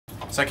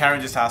So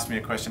Karen just asked me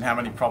a question, how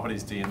many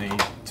properties do you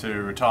need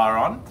to retire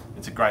on?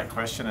 It's a great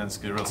question and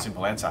it's a real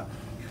simple answer.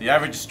 The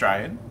average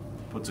Australian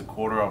puts a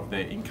quarter of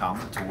their income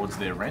towards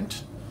their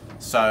rent.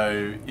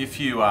 So if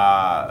you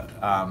are,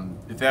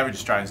 if the average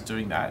Australian's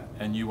doing that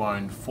and you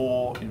own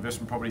 4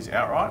 investment properties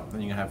outright, then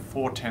you can have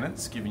 4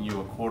 tenants giving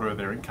you a quarter of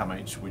their income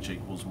each, which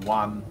equals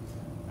 1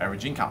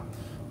 average income.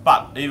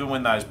 But even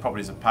when those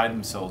properties have paid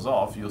themselves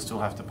off, you'll still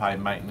have to pay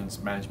maintenance,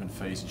 management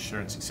fees,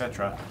 insurance,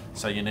 etc.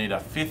 So you need a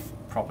 5th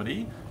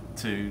property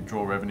to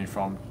draw revenue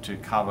from to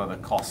cover the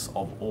costs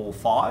of all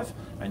 5,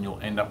 and you'll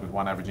end up with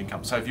 1 average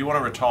income. So if you want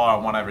to retire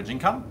on 1 average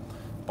income,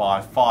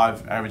 buy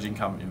 5 average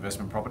income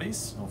investment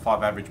properties, or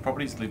 5 average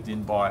properties lived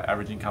in by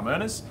average income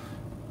earners,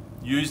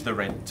 use the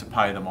rent to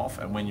pay them off,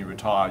 and when you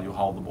retire you'll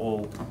hold them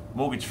all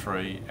mortgage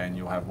free and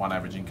you'll have 1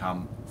 average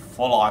income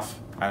for life,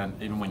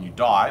 and even when you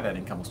die that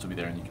income will still be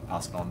there and you can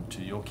pass it on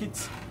to your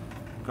kids.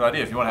 Good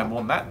idea. If you want to have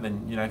more than that,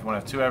 then if you want to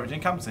have 2 average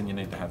incomes, then you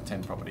need to have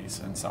 10 properties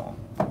and so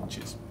on.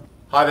 Cheers.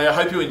 Hi there, I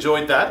hope you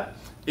enjoyed that.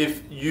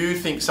 If you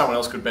think someone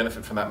else could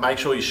benefit from that, make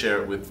sure you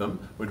share it with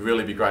them. We'd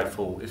really be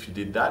grateful if you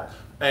did that.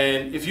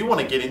 And if you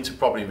want to get into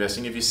property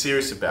investing, if you're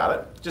serious about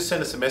it, just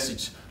send us a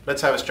message.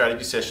 Let's have a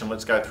strategy session,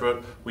 let's go through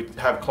it. We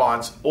have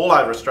clients all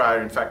over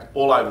Australia, in fact,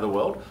 all over the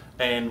world.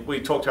 And we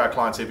talk to our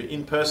clients either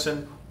in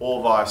person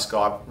or via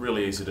Skype,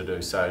 really easy to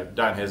do. So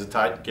don't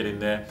hesitate, get in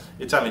there.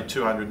 It's only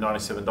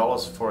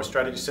 $297 for a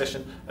strategy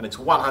session, and it's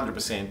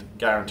 100%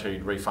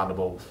 guaranteed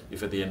refundable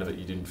if at the end of it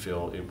you didn't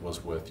feel it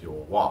was worth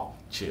your while.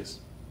 Cheers.